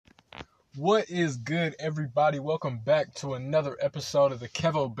What is good, everybody? Welcome back to another episode of the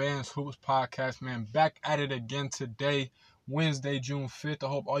Kevo Bands Hoops Podcast, man. Back at it again today, Wednesday, June 5th. I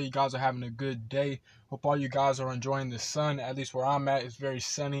hope all you guys are having a good day. Hope all you guys are enjoying the sun. At least where I'm at, it's very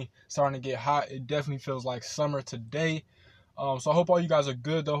sunny, starting to get hot. It definitely feels like summer today. So I hope all you guys are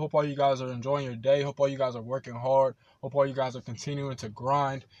good, though. Hope all you guys are enjoying your day. Hope all you guys are working hard. Hope all you guys are continuing to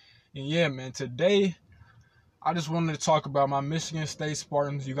grind. And yeah, man, today I just wanted to talk about my Michigan State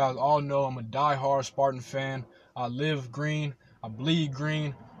Spartans. You guys all know I'm a die-hard Spartan fan. I live green. I bleed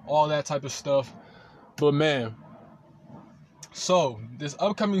green. All that type of stuff. But man, so this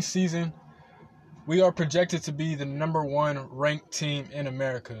upcoming season, we are projected to be the number one ranked team in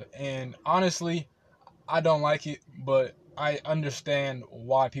America. And honestly, I don't like it, but I understand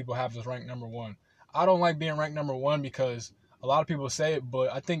why people have us ranked number one. I don't like being ranked number one because a lot of people say it,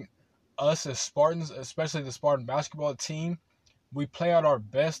 but I think us as Spartans, especially the Spartan basketball team, we play out our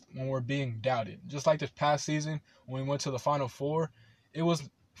best when we're being doubted. Just like this past season when we went to the Final Four, it was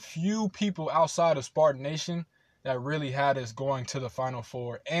few people outside of Spartan Nation that really had us going to the Final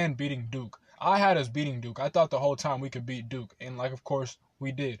Four and beating Duke. I had us beating Duke. I thought the whole time we could beat Duke, and of course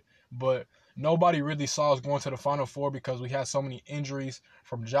we did. But nobody really saw us going to the Final Four because we had so many injuries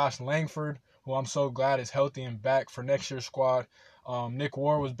from Josh Langford, who I'm so glad is healthy and back for next year's squad. Nick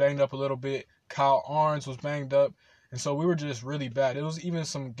Ward was banged up a little bit. Kyle Arns was banged up. And so we were just really bad. It was even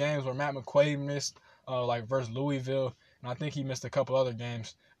some games where Matt McQuaid missed, like versus Louisville. And I think he missed a couple other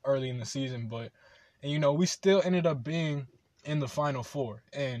games early in the season. And we still ended up being in the Final Four.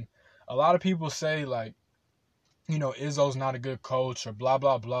 And a lot of people say, like, Izzo's not a good coach or blah,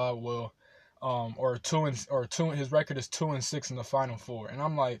 blah, blah. Well, his record is 2-6 in the Final Four. And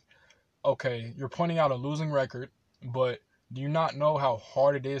I'm like, okay, you're pointing out a losing record, but do you not know how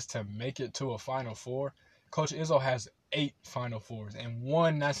hard it is to make it to a Final Four? Coach Izzo has 8 Final Fours and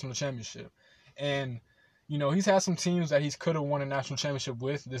 1 national championship. And, he's had some teams that he could have won a national championship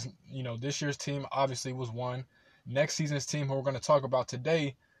with. This year's team obviously was one. Next season's team, who we're going to talk about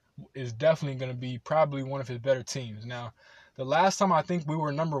today, is definitely going to be probably one of his better teams. Now, the last time I think we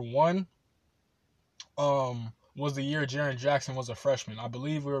were number one was the year Jaren Jackson was a freshman. I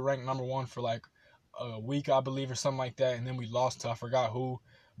believe we were ranked number one for like a week, I believe, or something like that, and then we lost to I forgot who.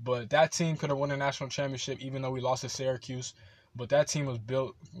 But that team could have won a national championship even though we lost to Syracuse. But that team was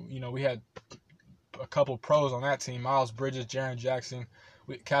built, we had a couple pros on that team. Miles Bridges, Jaren Jackson.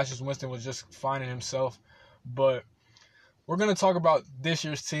 Cassius Winston was just finding himself. But we're going to talk about this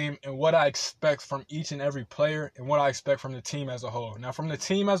year's team and what I expect from each and every player and what I expect from the team as a whole. Now, from the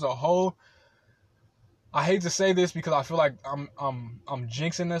team as a whole, I hate to say this because I feel like I'm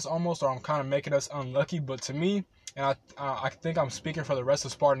jinxing this almost, or I'm kind of making us unlucky. But to me, and I think I'm speaking for the rest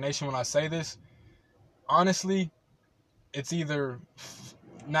of Spartan Nation when I say this, honestly, it's either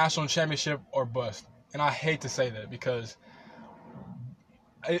national championship or bust. And I hate to say that because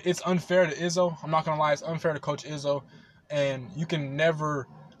it's unfair to Izzo. I'm not going to lie, it's unfair to Coach Izzo. And you can never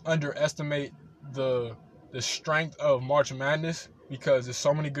underestimate the strength of March Madness because there's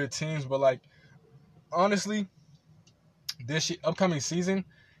so many good teams. But, like, honestly, this upcoming season,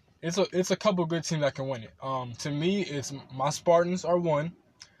 it's a couple good teams that can win it. To me, it's my Spartans are 1,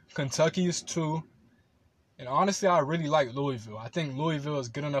 Kentucky is 2, and honestly, I really like Louisville. I think Louisville is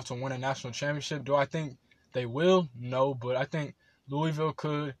good enough to win a national championship. Do I think they will? No, but I think Louisville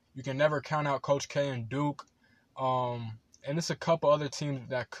could. You can never count out Coach K and Duke. And it's a couple other teams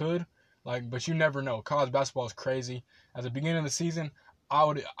that could, but you never know. College basketball is crazy. At the beginning of the season, I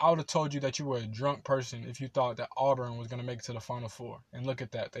would have told you that you were a drunk person if you thought that Auburn was going to make it to the Final Four. And look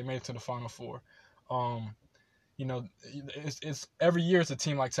at that. They made it to the Final Four. It's every year it's a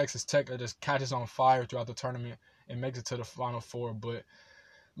team like Texas Tech that just catches on fire throughout the tournament and makes it to the Final Four. But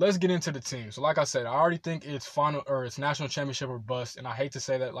let's get into the team. So like I said, I already think it's national championship or bust. And I hate to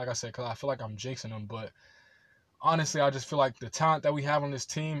say that, like I said, because I feel like I'm jinxing them. But honestly, I just feel like the talent that we have on this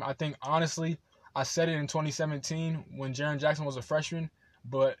team, I think, honestly, I said it in 2017 when Jaren Jackson was a freshman,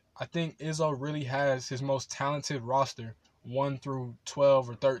 but I think Izzo really has his most talented roster, 1 through 12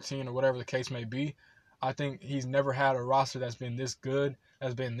 or 13 or whatever the case may be. I think he's never had a roster that's been this good,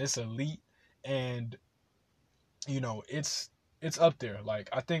 that's been this elite, and, it's up there. Like,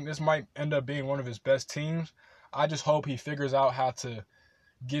 I think this might end up being one of his best teams. I just hope he figures out how to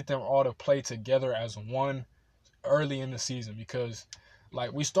get them all to play together as one early in the season because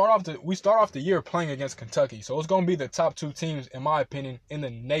we start off the year playing against Kentucky. So it's going to be the top 2 teams, in my opinion, in the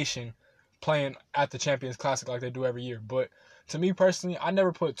nation playing at the Champions Classic like they do every year. But to me personally, I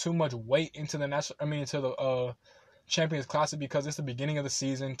never put too much weight into to Champions Classic because it's the beginning of the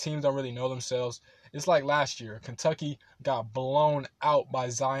season. Teams don't really know themselves. It's like last year. Kentucky got blown out by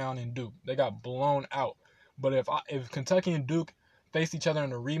Zion and Duke. They got blown out. But if Kentucky and Duke faced each other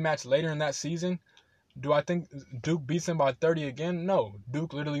in a rematch later in that season, do I think Duke beats them by 30 again? No.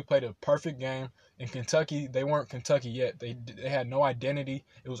 Duke literally played a perfect game. In Kentucky, they weren't Kentucky yet. They had no identity.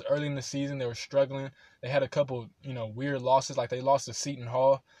 It was early in the season. They were struggling. They had a couple, weird losses. Like they lost to Seton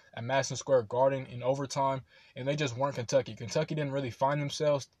Hall at Madison Square Garden in overtime, and they just weren't Kentucky. Kentucky didn't really find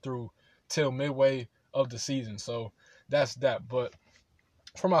themselves till midway of the season. So that's that. But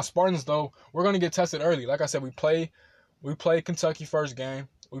for my Spartans, though, we're going to get tested early. Like I said, we play Kentucky first game.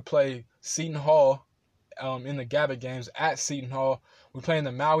 We play Seton Hall in the Gavitt games at Seton Hall. We play in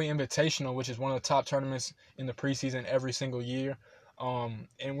the Maui Invitational, which is one of the top tournaments in the preseason every single year.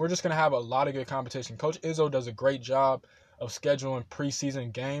 And we're just going to have a lot of good competition. Coach Izzo does a great job of scheduling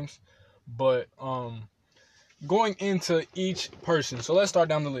preseason games. But going into each person, so let's start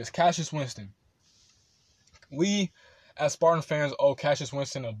down the list. Cassius Winston. We, as Spartan fans, owe Cassius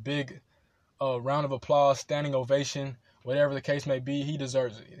Winston a big round of applause, standing ovation, whatever the case may be. He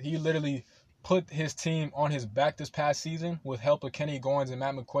deserves it. He literally put his team on his back this past season with help of Kenny Goins and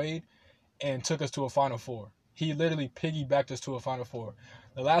Matt McQuaid and took us to a Final Four. He literally piggybacked us to a Final Four.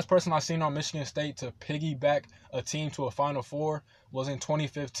 The last person I seen on Michigan State to piggyback a team to a Final Four was in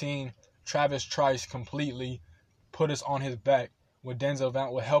 2015. Travis Trice completely put us on his back with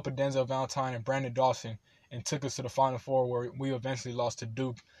help of Denzel Valentine and Brandon Dawson and took us to the Final Four where we eventually lost to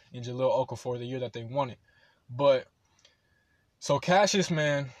Duke and Jahlil Okafor the year that they won it. But so Cassius,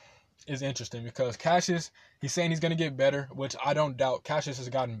 man, is interesting because Cassius, he's saying he's going to get better, which I don't doubt. Cassius has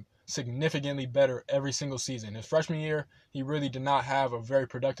gotten significantly better every single season. His freshman year, he really did not have a very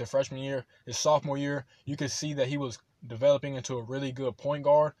productive freshman year. His sophomore year, you could see that he was developing into a really good point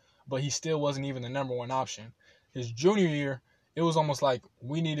guard, but he still wasn't even the number one option. His junior year, it was almost like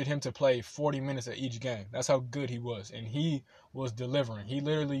we needed him to play 40 minutes at each game. That's how good he was, and he was delivering. He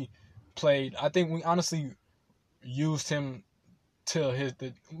literally played, I think we honestly used him till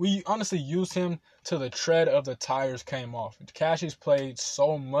the tread of the tires came off. Cassius played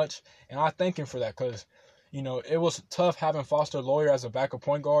so much, and I thank him for that because, it was tough having Foster Loyer as a backup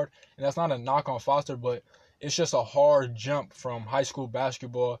point guard, and that's not a knock on Foster, but it's just a hard jump from high school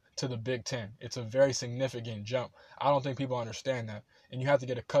basketball to the Big Ten. It's a very significant jump. I don't think people understand that, and you have to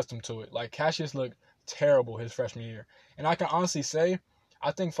get accustomed to it. Like, Cassius looked terrible his freshman year, and I can honestly say,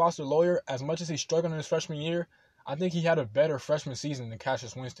 I think Foster Loyer, as much as he struggled in his freshman year, I think he had a better freshman season than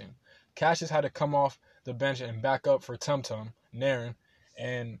Cassius Winston. Cassius had to come off the bench and back up for Tum Tum, Naren,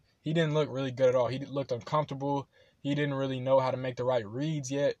 and he didn't look really good at all. He looked uncomfortable. He didn't really know how to make the right reads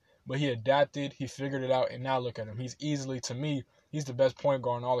yet, but he adapted. He figured it out, and now look at him. He's the best point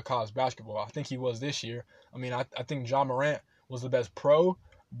guard in all of college basketball. I think he was this year. I mean, I think Ja Morant was the best pro,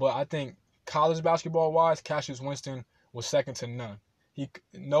 but I think college basketball-wise, Cassius Winston was second to none.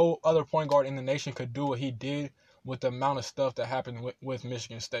 No other point guard in the nation could do what he did with the amount of stuff that happened with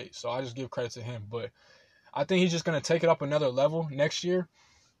Michigan State. So I just give credit to him. But I think he's just going to take it up another level next year.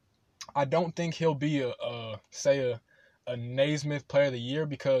 I don't think he'll be a Naismith Player of the Year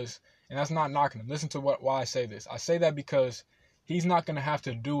because, and that's not knocking him. Listen to why I say this. I say that because he's not going to have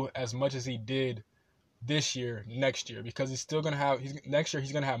to do as much as he did this year, next year, because he's still going to have, next year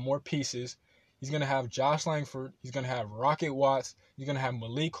he's going to have more pieces. He's going to have Josh Langford. He's going to have Rocket Watts. He's going to have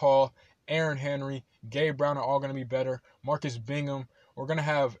Malik Hall, Aaron Henry, Gabe Brown are all going to be better. Marcus Bingham. We're going to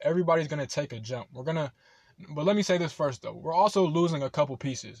have, everybody's going to take a jump. But let me say this first, though. We're also losing a couple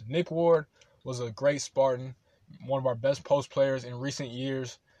pieces. Nick Ward was a great Spartan, one of our best post players in recent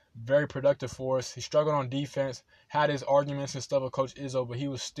years, very productive for us. He struggled on defense, had his arguments and stuff with Coach Izzo, but he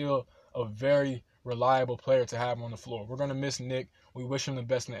was still a very reliable player to have on the floor. We're going to miss Nick. We wish him the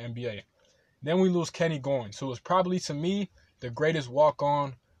best in the NBA. Then we lose Kenny Goins, who was probably, to me, the greatest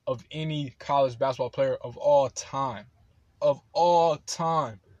walk-on of any college basketball player of all time. Of all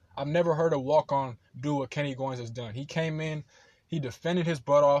time. I've never heard a walk-on do what Kenny Goins has done. He came in, he defended his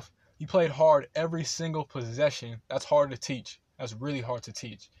butt off, he played hard every single possession. That's hard to teach. That's really hard to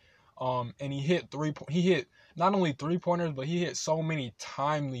teach. And he hit not only three-pointers, but he hit so many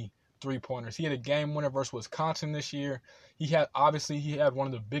timely three-pointers. He had a game winner versus Wisconsin this year. He had one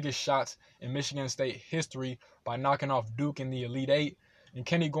of the biggest shots in Michigan State history by knocking off Duke in the Elite Eight. And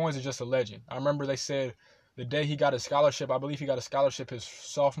Kenny Goins is just a legend. I remember they said the day he got a scholarship, I believe he got a scholarship his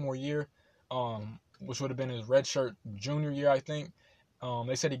sophomore year, which would have been his redshirt junior year, I think.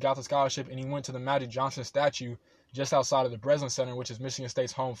 They said he got the scholarship and he went to the Magic Johnson statue just outside of the Breslin Center, which is Michigan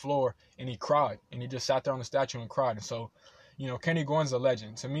State's home floor, and he cried. And he just sat there on the statue and cried. And so Kenny Goins a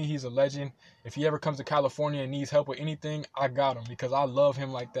legend. To me, he's a legend. If he ever comes to California and needs help with anything, I got him because I love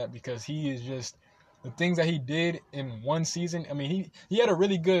him like that because he is just the things that he did in one season. I mean, he had a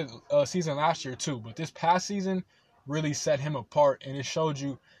really good season last year too, but this past season really set him apart, and it showed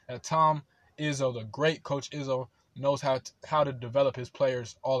you that Tom Izzo, the great Coach Izzo, knows how to develop his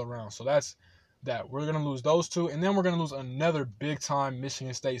players all around. So that's that. We're going to lose those two, and then we're going to lose another big-time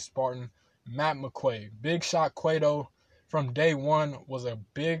Michigan State Spartan, Matt McQuaid. Big shot Cueto from day one was a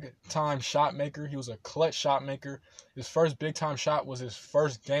big-time shot maker. He was a clutch shot maker. His first big-time shot was his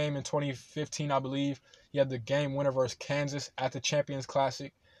first game in 2015, I believe. He had the game winner versus Kansas at the Champions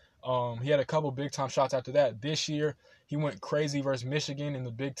Classic. He had a couple big-time shots after that. This year, he went crazy versus Michigan in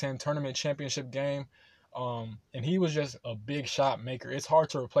the Big Ten Tournament Championship game. And he was just a big shot maker. It's hard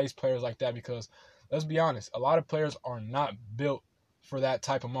to replace players like that because, let's be honest, a lot of players are not built for that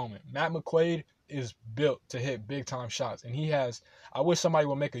type of moment. Matt McQuaid is built to hit big-time shots. And I wish somebody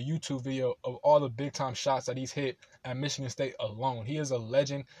would make a YouTube video of all the big-time shots that he's hit at Michigan State alone. He is a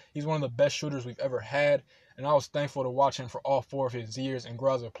legend. He's one of the best shooters we've ever had. And I was thankful to watch him for all 4 of his years and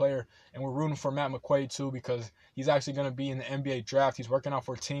grow as a player. And we're rooting for Matt McQuaid, too, because he's actually going to be in the NBA draft. He's working out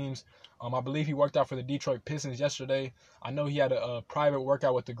for teams. I believe he worked out for the Detroit Pistons yesterday. I know he had a private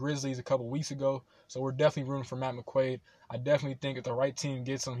workout with the Grizzlies a couple weeks ago. So we're definitely rooting for Matt McQuaid. I definitely think if the right team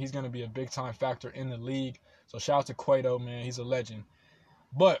gets him, he's going to be a big-time factor in the league. So shout out to Cueto, man. He's a legend.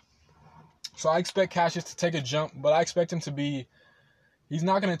 So I expect Cassius to take a jump, but I expect him to be – he's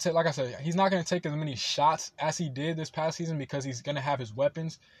not going to take – like I said, he's not going to take as many shots as he did this past season because he's going to have his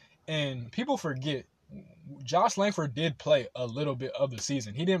weapons. And people forget – Josh Langford did play a little bit of the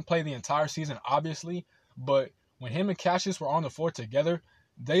season. He didn't play the entire season, obviously, but when him and Cassius were on the floor together,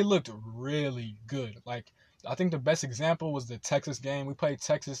 they looked really good. Like, I think the best example was the Texas game. We played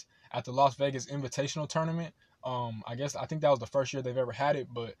Texas at the Las Vegas Invitational Tournament. I think that was the first year they've ever had it,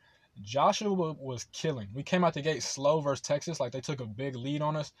 but Joshua was killing. We came out the gate slow versus Texas. Like, they took a big lead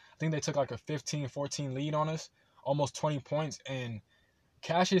on us. I think they took like a 15-14 lead on us, almost 20 points, and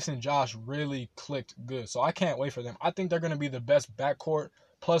Cassius and Josh really clicked good. So I can't wait for them. I think they're going to be the best backcourt,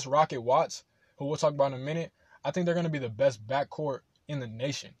 plus Rocket Watts, who we'll talk about in a minute. I think they're going to be the best backcourt in the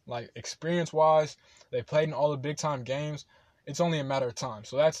nation. Like, experience-wise, they played in all the big-time games. It's only a matter of time.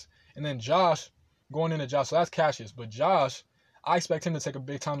 And then Josh, going into Josh, so that's Cassius. But Josh, I expect him to take a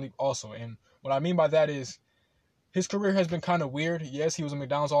big-time leap also. And what I mean by that is his career has been kind of weird. Yes, he was a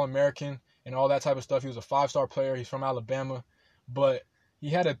McDonald's All-American and all that type of stuff. He was a 5-star player. He's from Alabama. But he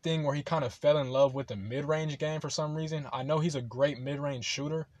had a thing where he kind of fell in love with the mid-range game for some reason. I know he's a great mid-range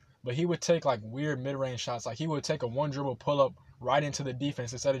shooter, but he would take like weird mid-range shots. Like, he would take a one-dribble pull-up right into the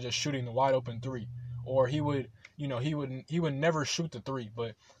defense instead of just shooting the wide-open three. Or he would never shoot the three.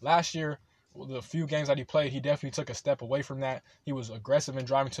 But last year, the few games that he played, he definitely took a step away from that. He was aggressive in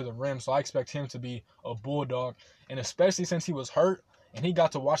driving to the rim, so I expect him to be a bulldog. And especially since he was hurt and he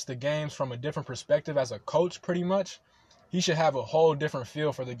got to watch the games from a different perspective as a coach pretty much, he should have a whole different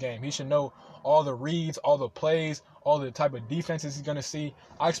feel for the game. He should know all the reads, all the plays, all the type of defenses he's going to see.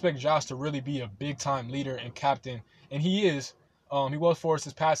 I expect Josh to really be a big-time leader and captain. And he is. He was for us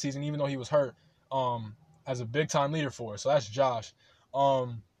this past season, even though he was hurt, as a big-time leader for us. So that's Josh.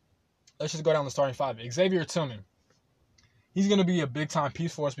 Let's just go down the starting 5. Xavier Tillman. He's going to be a big-time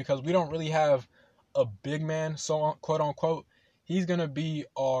piece for us because we don't really have a big man, so quote-unquote. He's going to be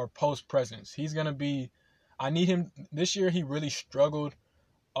our post presence. He's going to be... I need him. This year he really struggled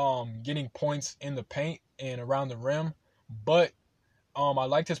getting points in the paint and around the rim, but I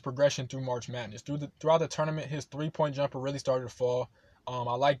liked his progression through March Madness. Throughout the tournament, his three-point jumper really started to fall.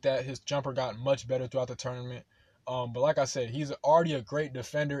 I like that his jumper got much better throughout the tournament. But like I said, he's already a great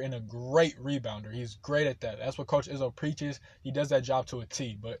defender and a great rebounder. He's great at that. That's what Coach Izzo preaches. He does that job to a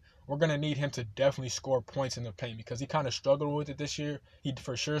T. But we're going to need him to definitely score points in the paint because he kind of struggled with it this year. He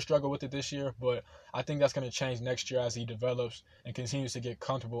for sure struggled with it this year, but I think that's going to change next year as he develops and continues to get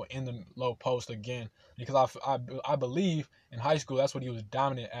comfortable in the low post again. Because I believe in high school that's what he was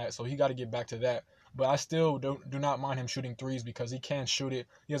dominant at, so he got to get back to that. But I still do not mind him shooting threes because he can shoot it.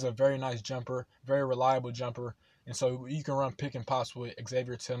 He has a very nice jumper, very reliable jumper. And so you can run pick and pops with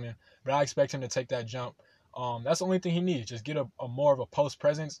Xavier Tillman. But I expect him to take that jump. That's the only thing he needs. Just get a more of a post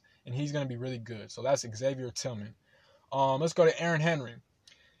presence, and he's going to be really good. So that's Xavier Tillman. Let's go to Aaron Henry.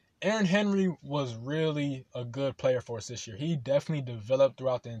 Aaron Henry was really a good player for us this year. He definitely developed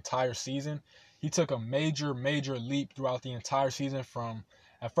throughout the entire season. He took a major, major leap throughout the entire season from,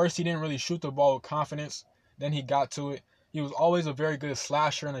 at first he didn't really shoot the ball with confidence. Then he got to it. He was always a very good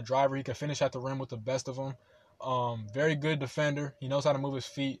slasher and a driver. He could finish at the rim with the best of them. Very good defender. He knows how to move his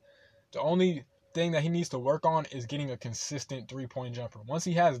feet. The only thing that he needs to work on is getting a consistent three-point jumper. Once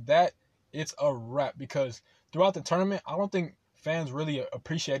he has that, it's a wrap, because throughout the tournament, I don't think fans really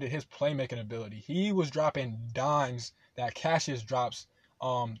appreciated his playmaking ability. He was dropping dimes that Cassius drops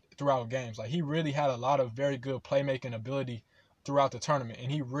throughout games. Like, he really had a lot of very good playmaking ability throughout the tournament,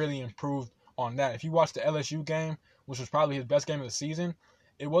 and he really improved on that. If you watch the LSU game, which was probably his best game of the season,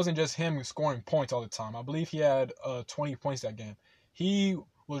 it wasn't just him scoring points all the time. I believe he had 20 points that game. He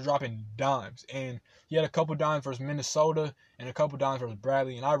was dropping dimes, and he had a couple dimes versus Minnesota and a couple dimes versus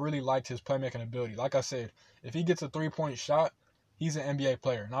Bradley, and I really liked his playmaking ability. Like I said, if he gets a three-point shot, he's an NBA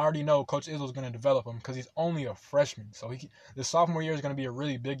player, and I already know Coach Izzo's going to develop him because he's only a freshman. So the sophomore year is going to be a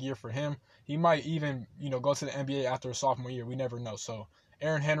really big year for him. He might even, go to the NBA after a sophomore year. We never know. So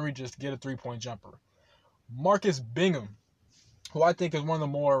Aaron Henry, just get a three-point jumper. Marcus Bingham, who I think is one of the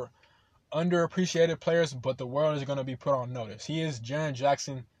more underappreciated players, but the world is going to be put on notice. He is Jaren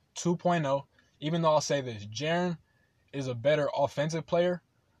Jackson 2.0. Even though I'll say this, Jaren is a better offensive player,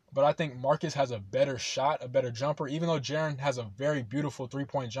 but I think Marcus has a better shot, a better jumper. Even though Jaren has a very beautiful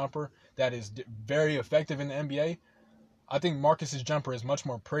three-point jumper that is very effective in the NBA, I think Marcus's jumper is much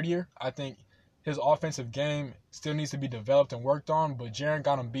more prettier. I think his offensive game still needs to be developed and worked on, but Jaren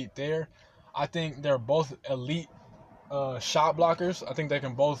got him beat there. I think they're both elite shot blockers. I think they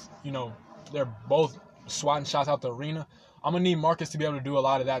can both, they're both swatting shots out the arena. I'm going to need Marcus to be able to do a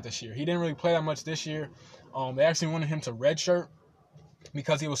lot of that this year. He didn't really play that much this year. They actually wanted him to redshirt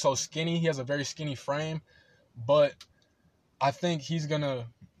because he was so skinny. He has a very skinny frame. But I think he's going to,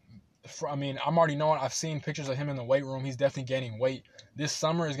 I'm already knowing. I've seen pictures of him in the weight room. He's definitely gaining weight. This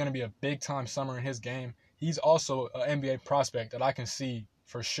summer is going to be a big-time summer in his game. He's also an NBA prospect that I can see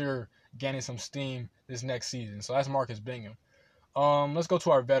for sure gaining some steam this next season. So that's Marcus Bingham. Let's go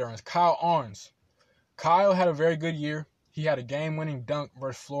to our veterans. Kyle Arnes. Kyle had a very good year. He had a game-winning dunk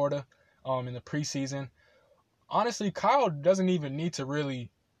versus Florida in the preseason. Honestly, Kyle doesn't even need to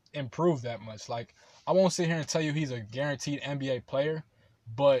really improve that much. Like, I won't sit here and tell you he's a guaranteed NBA player,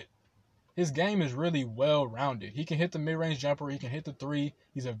 but his game is really well-rounded. He can hit the mid-range jumper. He can hit the three.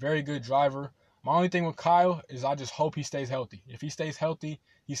 He's a very good driver. My only thing with Kyle is I just hope he stays healthy. If he stays healthy,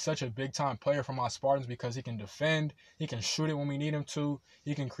 he's such a big-time player for my Spartans because he can defend. He can shoot it when we need him to.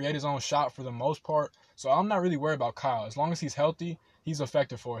 He can create his own shot for the most part. So I'm not really worried about Kyle. As long as he's healthy, he's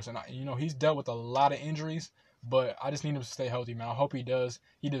effective for us. And, he's dealt with a lot of injuries, but I just need him to stay healthy, man. I hope he does.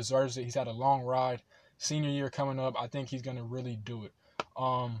 He deserves it. He's had a long ride. Senior year coming up, I think he's going to really do it.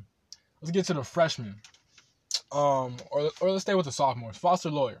 Let's get to the freshmen. Or let's stay with the sophomores. Foster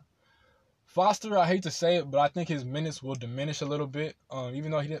Loyer. Foster, I hate to say it, but I think his minutes will diminish a little bit.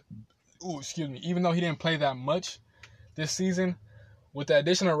 Even though he didn't play that much this season. With the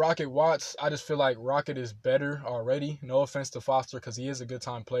addition of Rocket Watts, I just feel like Rocket is better already. No offense to Foster because he is a good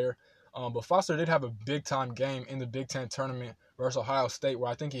time player. But Foster did have a big-time game in the Big Ten tournament versus Ohio State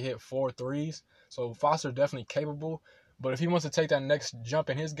where I think he hit 4 threes. So Foster definitely capable. But if he wants to take that next jump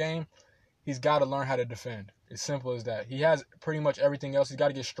in his game, he's got to learn how to defend. It's simple as that. He has pretty much everything else. He's got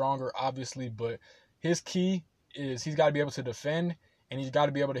to get stronger, obviously, but his key is he's got to be able to defend, and he's got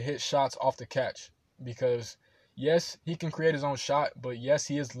to be able to hit shots off the catch. Because, yes, he can create his own shot, but, yes,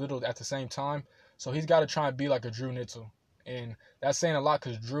 he is little at the same time. So he's got to try and be like a Drew Nitzel. And that's saying a lot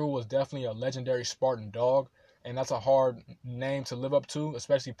because Drew was definitely a legendary Spartan dog, and that's a hard name to live up to,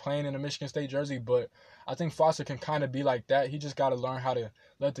 especially playing in a Michigan State jersey. But I think Foster can kind of be like that. He just got to learn how to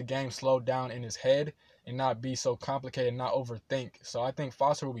let the game slow down in his head and not be so complicated, not overthink. So I think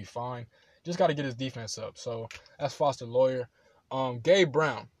Foster will be fine. Just got to get his defense up. So that's Foster Loyer. Gabe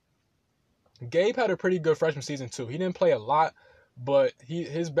Brown. Gabe had a pretty good freshman season too. He didn't play a lot, but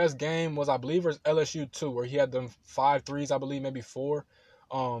his best game was, I believe, was LSU too, where he had them 5 threes, I believe, maybe 4.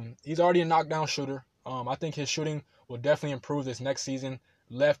 He's already a knockdown shooter. I think his shooting will definitely improve this next season.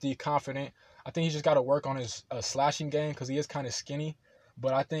 Lefty, confident. I think he's just got to work on his slashing game because he is kind of skinny.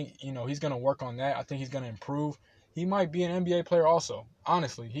 But I think, he's going to work on that. I think he's going to improve. He might be an NBA player also.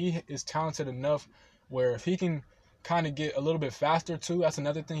 Honestly, he is talented enough where if he can kind of get a little bit faster too, that's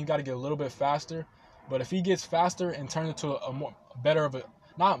another thing. He got to get a little bit faster. But if he gets faster and turns into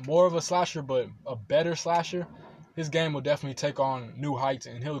not more of a slasher, but a better slasher, his game will definitely take on new heights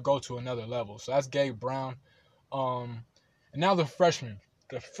and he'll go to another level. So that's Gabe Brown. And now the freshmen.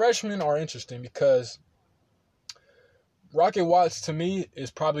 The freshmen are interesting because Rocket Watts, to me,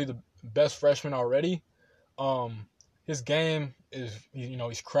 is probably the best freshman already. His game is,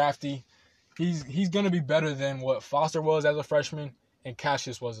 he's crafty. He's going to be better than what Foster was as a freshman and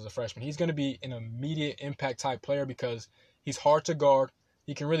Cassius was as a freshman. He's going to be an immediate impact type player because he's hard to guard.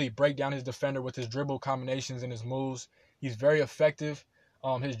 He can really break down his defender with his dribble combinations and his moves. He's very effective.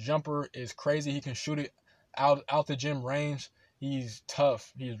 His jumper is crazy. He can shoot it out the gym range. He's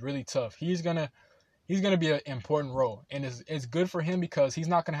tough. He's really tough. He's gonna be an important role, and it's good for him because he's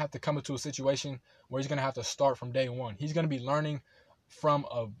not gonna have to come into a situation where he's gonna have to start from day one. He's gonna be learning from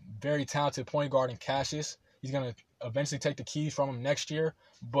a very talented point guard in Cassius. He's gonna eventually take the keys from him next year,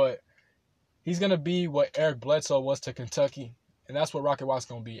 but he's gonna be what Eric Bledsoe was to Kentucky, and that's what Rocket Watt's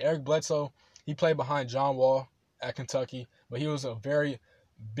gonna be. Eric Bledsoe, he played behind John Wall at Kentucky, but he was a very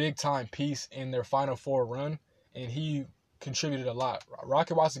big time piece in their Final Four run, and he contributed a lot.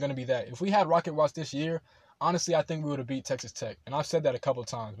 Rocket Watts is going to be that. If we had Rocket Watts this year, honestly, I think we would have beat Texas Tech. And I've said that a couple of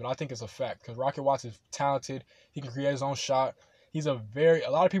times, but I think it's a fact because Rocket Watts is talented. He can create his own shot. He's a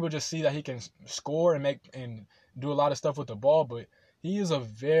lot of people just see that he can score and do a lot of stuff with the ball, but he is a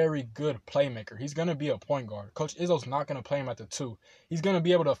very good playmaker. He's going to be a point guard. Coach Izzo's not going to play him at the 2. He's going to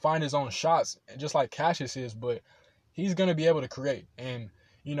be able to find his own shots, just like Cassius is, but he's going to be able to create. And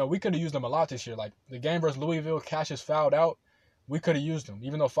we could have used him a lot this year. Like the game versus Louisville, Cassius fouled out. We could have used him.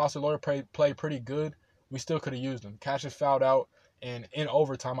 Even though Foster Loyer played pretty good, we still could have used him. Cassius fouled out and in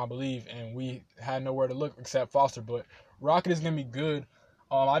overtime, I believe, and we had nowhere to look except Foster. But Rocket is going to be good.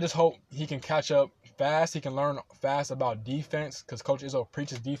 I just hope he can catch up fast. He can learn fast about defense because Coach Izzo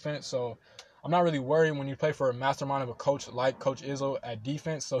preaches defense. So I'm not really worried when you play for a mastermind of a coach like Coach Izzo at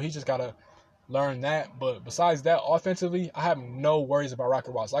defense. So he just got to learn that. But besides that, offensively, I have no worries about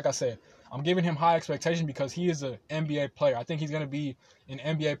Rocket Watts. Like I said, I'm giving him high expectations because he is an NBA player. I think he's going to be an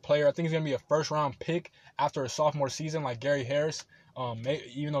NBA player. I think he's going to be a first-round pick after a sophomore season like Gary Harris.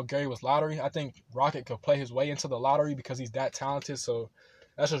 Even though Gary was lottery, I think Rocket could play his way into the lottery because he's that talented. So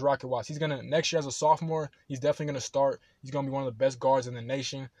that's just Rocket Watts. Next year as a sophomore, he's definitely going to start. He's going to be one of the best guards in the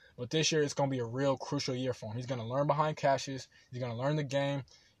nation. But this year, it's going to be a real crucial year for him. He's going to learn behind Cassius. He's going to learn the game.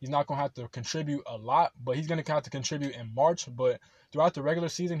 He's not going to have to contribute a lot, but he's going to have to contribute in March. But throughout the regular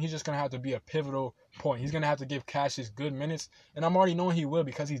season, he's just going to have to be a pivotal point. He's going to have to give Cassius good minutes, and I'm already knowing he will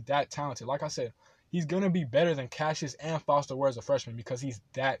because he's that talented. Like I said, he's going to be better than Cassius and Foster Ware as a freshman because he's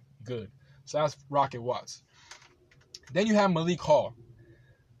that good. So that's Rocket Watts. Then you have Malik Hall.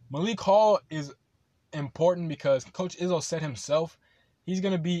 Malik Hall is important because Coach Izzo said himself he's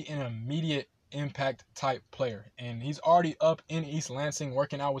going to be an immediate impact type player, and he's already up in East Lansing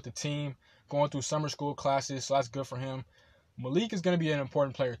working out with the team, going through summer school classes, so that's good for him. Malik is going to be an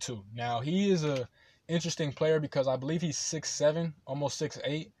important player too. Now, he is a interesting player because I believe he's 6'7", almost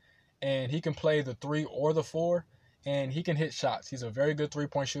 6'8", and he can play the 3 or the 4, and he can hit shots. He's a very good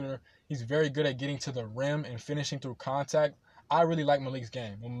three-point shooter. He's very good at getting to the rim and finishing through contact. I really like Malik's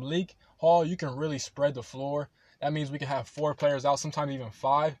game. With Malik Hall, you can really spread the floor. That means we can have 4 players out, sometimes even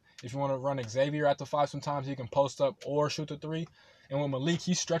 5. If you want to run Xavier at the 5, sometimes he can post up or shoot the 3. And with Malik,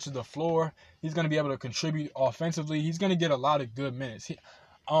 he stretches the floor. He's going to be able to contribute offensively. He's going to get a lot of good minutes.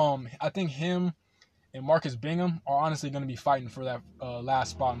 I think him and Marcus Bingham are honestly going to be fighting for that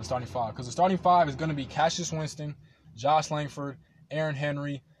last spot in the starting 5. Because the starting 5 is going to be Cassius Winston, Josh Langford, Aaron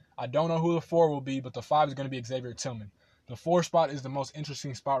Henry. I don't know who the 4 will be, but the 5 is going to be Xavier Tillman. The 4 spot is the most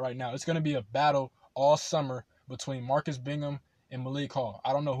interesting spot right now. It's going to be a battle all summer between Marcus Bingham and Malik Hall.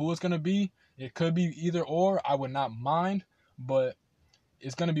 I don't know who it's going to be. It could be either or. I would not mind, but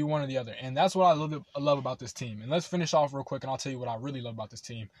it's going to be one or the other. And that's what I love about this team. And let's finish off real quick, and I'll tell you what I really love about this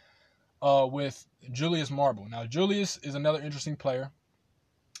team with Julius Marble. Now, Julius is another interesting player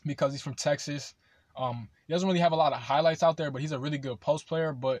because he's from Texas. He doesn't really have a lot of highlights out there, but he's a really good post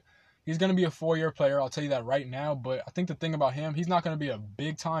player. But he's going to be a 4-year player. I'll tell you that right now. But I think the thing about him, he's not going to be a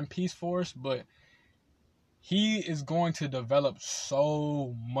big-time piece for us, but he is going to develop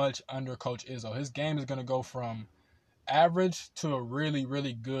so much under Coach Izzo. His game is going to go from average to a really,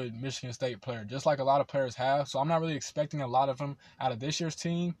 really good Michigan State player, just like a lot of players have. So I'm not really expecting a lot of him out of this year's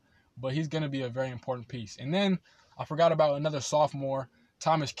team, but he's going to be a very important piece. And then I forgot about another sophomore,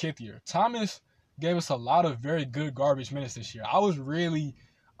 Thomas Kithier. Thomas gave us a lot of very good garbage minutes this year. I was really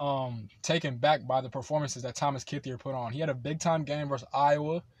taken back by the performances that Thomas Kithier put on. He had a big-time game versus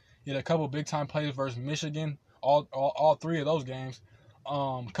Iowa. He had a couple big-time plays versus Michigan, all 3 of those games.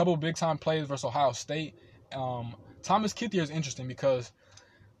 Couple big-time plays versus Ohio State. Thomas Kithier is interesting because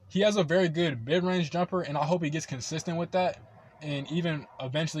he has a very good mid-range jumper, and I hope he gets consistent with that and even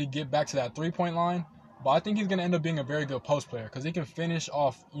eventually get back to that three-point line. But I think he's going to end up being a very good post player because he can finish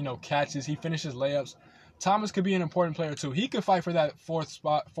off, catches. He finishes layups. Thomas could be an important player too. He could fight for that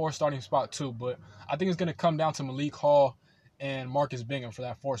 4th starting spot too, but I think it's going to come down to Malik Hall and Marcus Bingham for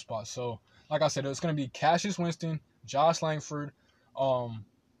that 4th spot. So, like I said, it's going to be Cassius Winston, Josh Langford,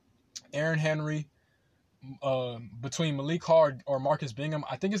 Aaron Henry, between Malik Hall or Marcus Bingham.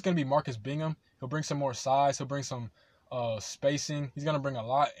 I think it's going to be Marcus Bingham. He'll bring some more size. He'll bring some spacing. He's going to bring a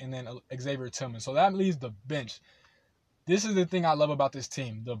lot. And then Xavier Tillman. So that leaves the bench. This is the thing I love about this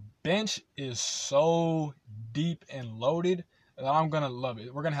team. The bench is so deep and loaded that I'm going to love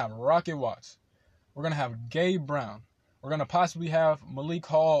it. We're going to have Rocket Watts. We're going to have Gabe Brown. We're going to possibly have Malik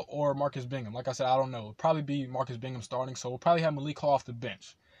Hall or Marcus Bingham. Like I said, I don't know. It'll probably be Marcus Bingham starting, so we'll probably have Malik Hall off the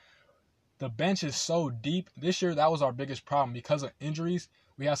bench. The bench is so deep. This year, that was our biggest problem. Because of injuries,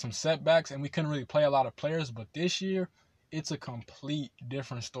 we had some setbacks, and we couldn't really play a lot of players. But this year, it's a complete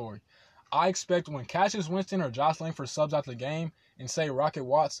different story. I expect when Cassius Winston or Josh Langford subs out the game and say Rocket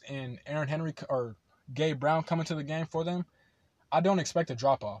Watts and Aaron Henry or Gabe Brown come into the game for them, I don't expect a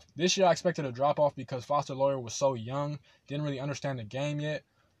drop-off. This year I expected a drop-off because Foster Loyer was so young, didn't really understand the game yet.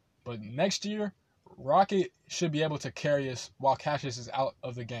 But next year, Rocket should be able to carry us while Cassius is out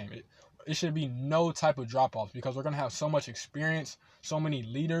of the game. It should be no type of drop-offs because we're going to have so much experience, so many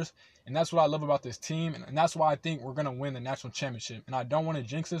leaders, and that's what I love about this team, and that's why I think we're going to win the national championship. And I don't want to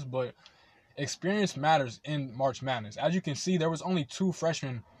jinx this, but experience matters in March Madness. As you can see, there was only 2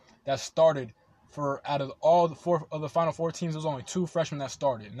 freshmen that started for out of all the 4 of the Final Four teams. There was only 2 freshmen that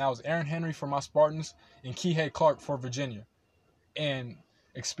started, and that was Aaron Henry for my Spartans and Kihei Clark for Virginia. And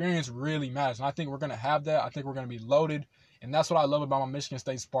experience really matters, and I think we're going to have that. I think we're going to be loaded, and that's what I love about my Michigan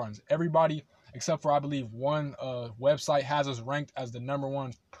State Spartans. Everybody, except for I believe one website, has us ranked as the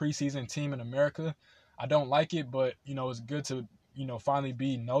 #1 preseason team in America. I don't like it, but it's good to finally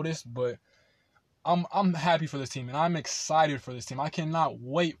be noticed. But I'm happy for this team, and I'm excited for this team. I cannot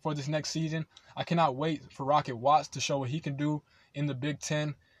wait for this next season. I cannot wait for Rocket Watts to show what he can do in the Big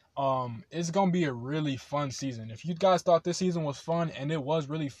Ten. It's going to be a really fun season. If you guys thought this season was fun, and it was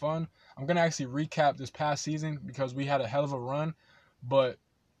really fun, I'm going to actually recap this past season because we had a hell of a run, but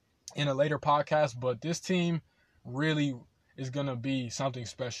in a later podcast. But this team really is going to be something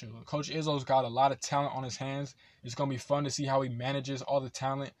special. Coach Izzo's got a lot of talent on his hands. It's going to be fun to see how he manages all the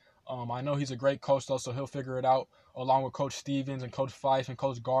talent. I know he's a great coach, though, so he'll figure it out along with Coach Stevens and Coach Fife and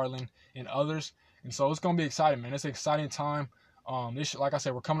Coach Garland and others. And so it's going to be exciting, man. It's an exciting time. Like I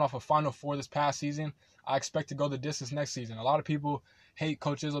said, we're coming off a Final Four this past season. I expect to go the distance next season. A lot of people hate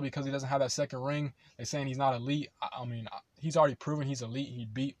Coach Izzo because he doesn't have that second ring. They're saying he's not elite. I mean, he's already proven he's elite.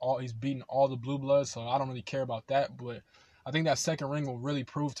 He's beaten all the blue bloods, so I don't really care about that. But I think that second ring will really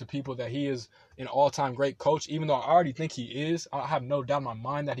prove to people that he is an all-time great coach, even though I already think he is. I have no doubt in my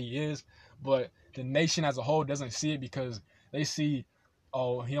mind that he is. But the nation as a whole doesn't see it because they see,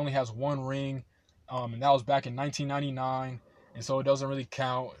 oh, he only has 1 ring, and that was back in 1999, and so it doesn't really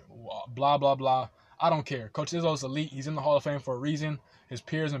count, blah, blah, blah. I don't care. Coach Izzo is elite. He's in the Hall of Fame for a reason. His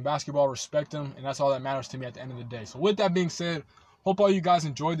peers in basketball respect him, and that's all that matters to me at the end of the day. So with that being said, hope all you guys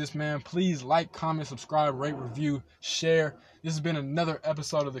enjoyed this, man. Please like, comment, subscribe, rate, review, share. This has been another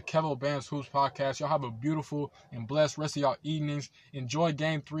episode of the Kevo Bands Hoops Podcast. Y'all have a beautiful and blessed rest of y'all evenings. Enjoy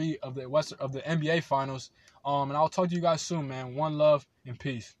Game 3 of the NBA Finals. And I'll talk to you guys soon, man. One love and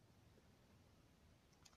peace.